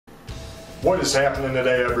What is happening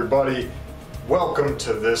today, everybody? Welcome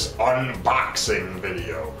to this unboxing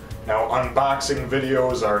video. Now, unboxing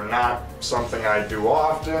videos are not something I do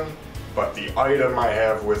often, but the item I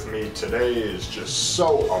have with me today is just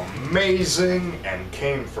so amazing and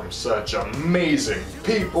came from such amazing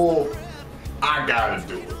people, I gotta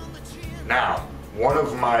do it. Now, one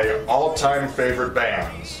of my all-time favorite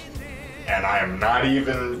bands, and I am not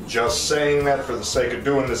even just saying that for the sake of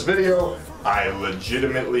doing this video, I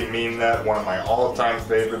legitimately mean that. One of my all-time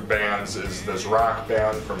favorite bands is this rock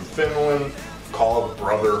band from Finland called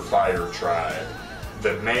Brother Firetribe.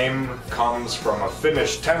 The name comes from a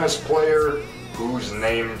Finnish tennis player whose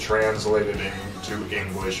name translated into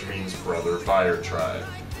English means Brother Firetribe.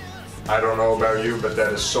 I don't know about you, but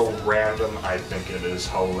that is so random, I think it is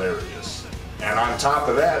hilarious. And on top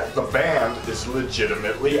of that, the band is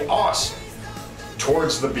legitimately awesome.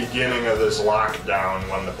 Towards the beginning of this lockdown,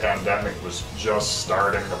 when the pandemic was just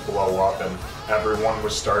starting to blow up and everyone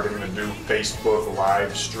was starting to do Facebook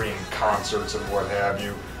live stream concerts and what have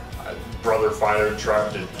you, Brother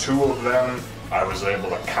Firetribe did 2 of them. I was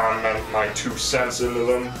able to comment my 2 cents into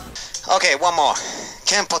them. Okay, one more.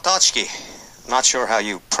 Kempotachki. Not sure how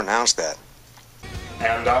you pronounce that.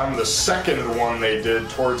 And on the second one they did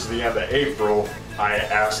towards the end of April, I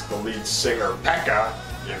asked the lead singer, Pekka,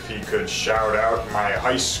 if he could shout out my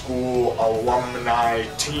high school alumni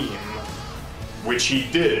team, which he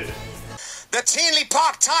did. The Tinley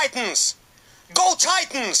Park Titans! Go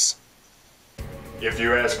Titans! If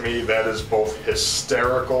you ask me, that is both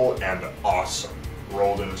hysterical and awesome,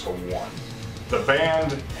 rolled into one. The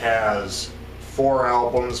band has 4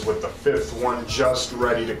 albums, with the 5th one just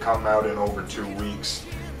ready to come out in over 2 weeks.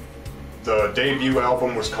 The debut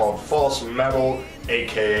album was called False Metal,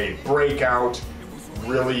 aka Breakout.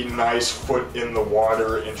 Really nice foot in the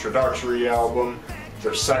water introductory album.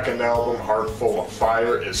 Their second album, Heart Full of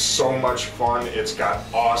Fire, is so much fun. It's got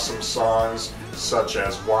awesome songs such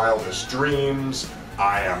as Wildest Dreams,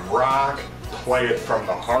 I Am Rock, Play It From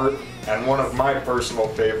the Heart, and one of my personal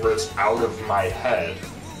favorites, Out of My Head.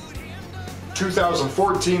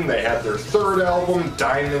 2014, they had their 3rd album,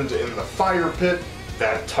 Diamond in the Fire Pit.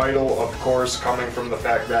 That title, of course, coming from the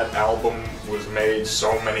fact that album was made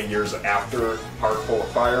so many years after Heart Full of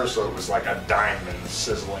Fire, so it was like a diamond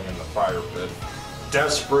sizzling in the fire pit.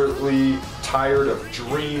 Desperately Tired of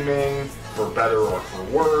Dreaming, for better or for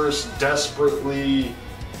worse. Desperately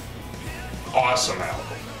awesome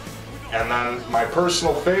album. And then my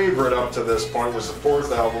personal favorite up to this point was the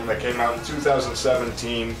 4th album that came out in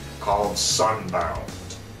 2017 called Sunbound.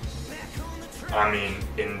 I mean,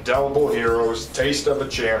 Indelible Heroes, Taste of a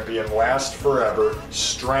Champion, Last Forever,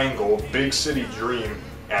 Strangle, Big City Dream,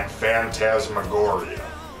 and Phantasmagoria.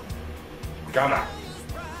 Come on.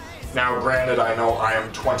 Now, granted, I know I am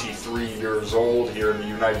 23 years old here in the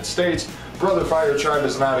United States. Brother Firetribe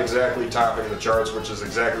is not exactly topping the charts, which is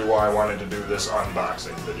exactly why I wanted to do this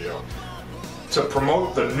unboxing video. To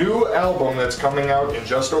promote the new album that's coming out in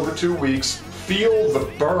just over 2 weeks, Feel the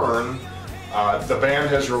Burn, the band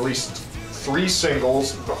has released 3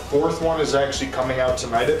 singles. The 4th one is actually coming out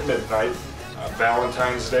tonight at midnight.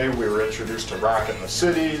 Valentine's Day, we were introduced to Rockin' the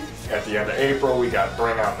City. At the end of April, we got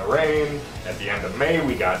Bring On the Rain. At the end of May,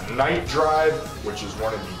 we got Night Drive, which is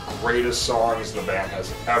one of the greatest songs the band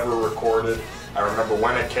has ever recorded. I remember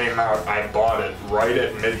when it came out, I bought it right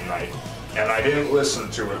at midnight, and I didn't listen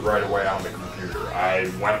to it right away on the computer. I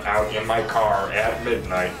went out in my car at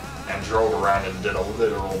midnight and drove around and did a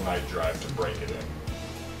literal night drive to break it in.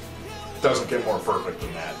 Doesn't get more perfect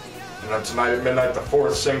than that. And then tonight at midnight, the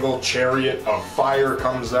 4th single, Chariot of Fire,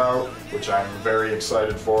 comes out, which I'm very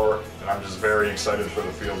excited for, and I'm just very excited for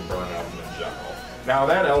the Feel the Burn album in general. Now,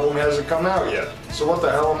 that album hasn't come out yet, so what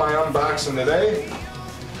the hell am I unboxing today?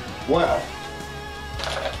 Well,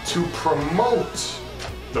 to promote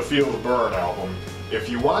the Feel the Burn album, if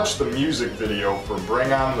you watch the music video for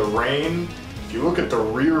Bring On the Rain, if you look at the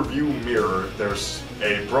rear view mirror, there's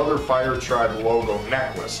a Brother Firetribe logo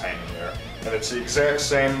necklace hanging there. And it's the exact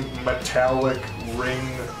same metallic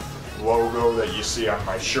ring logo that you see on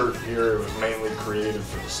my shirt here. It was mainly created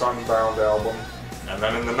for the Sunbound album. And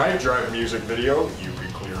then in the Night Drive music video, you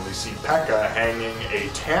can clearly see Pekka hanging a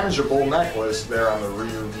tangible necklace there on the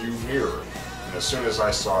rear view mirror. And as soon as I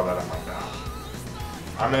saw that, I'm like,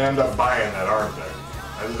 I'm gonna end up buying that, aren't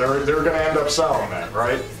they? And they're gonna end up selling that,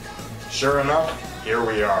 right? Sure enough, here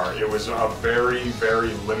we are. It was a very,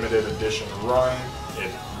 very limited edition run.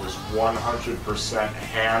 It was 100%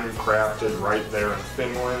 handcrafted right there in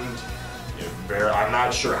Finland. I'm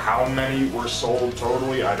not sure how many were sold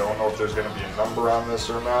totally. I don't know if there's going to be a number on this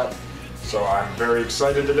or not. So I'm very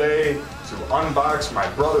excited today to unbox my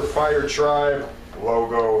Brother Firetribe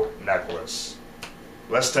logo necklace.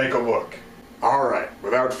 Let's take a look. Alright,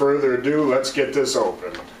 without further ado, let's get this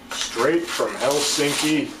open. Straight from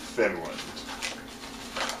Helsinki, Finland.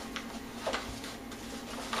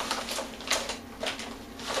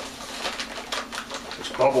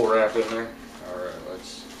 There's bubble wrap in there. Alright,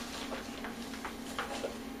 let's...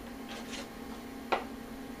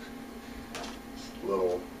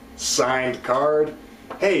 Little signed card.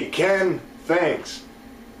 Hey, Ken, thanks.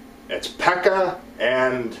 It's Pekka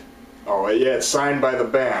and... Oh, yeah, it's signed by the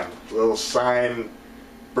band. Little signed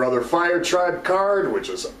Brother Firetribe card, which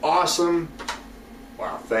is awesome.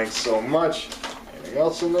 Wow, thanks so much. Anything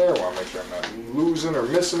else in there? Want to make sure I'm not losing or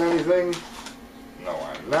missing anything. No,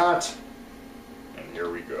 I'm not. And here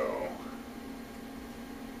we go.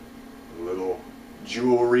 Little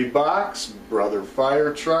jewelry box, Brother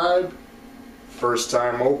Firetribe. First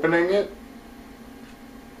time opening it.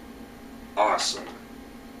 Awesome.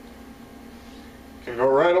 Can go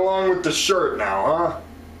right along with the shirt now, huh?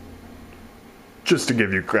 Just to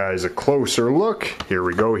give you guys a closer look, here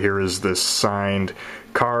we go. Here is this signed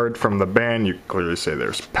card from the band. You can clearly say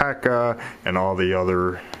there's Pekka and all the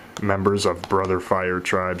other members of Brother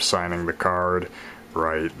Firetribe signing the card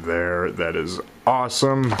right there. That is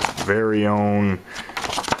awesome. Very own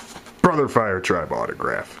Brother Firetribe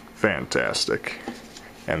autograph. Fantastic.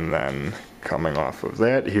 And then coming off of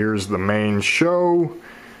that, here's the main show.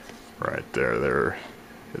 Right there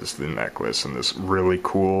is the necklace and this really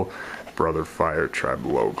cool Brother Firetribe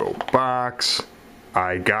logo box.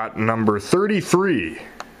 I got number 33.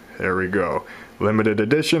 There we go. Limited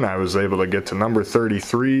edition. I was able to get to number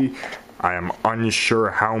 33. I am unsure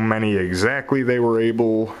how many exactly they were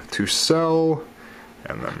able to sell.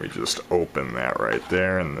 And then we just open that right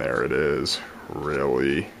there, and there it is.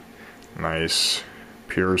 Really nice,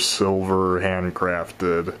 pure silver,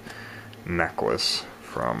 handcrafted necklace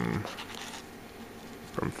from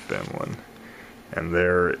Finland. And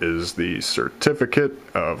there is the certificate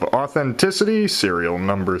of authenticity, serial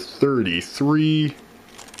number 33.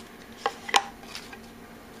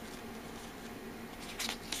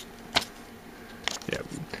 Yeah,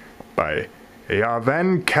 by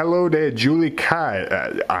Yaven Kello de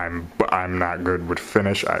Julikai. I'm not good with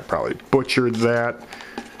Finnish. I probably butchered that.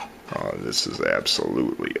 Oh, this is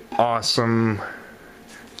absolutely awesome.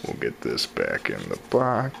 We'll get this back in the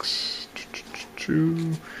box.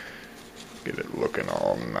 Get it looking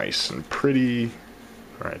all nice and pretty.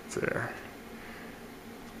 Right there.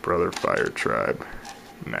 Brother Firetribe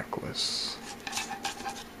necklace.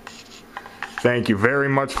 Thank you very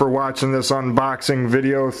much for watching this unboxing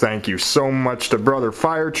video. Thank you so much to Brother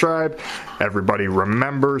Firetribe. Everybody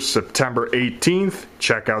remember, September 18th,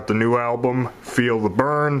 check out the new album, Feel the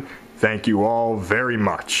Burn. Thank you all very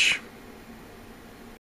much.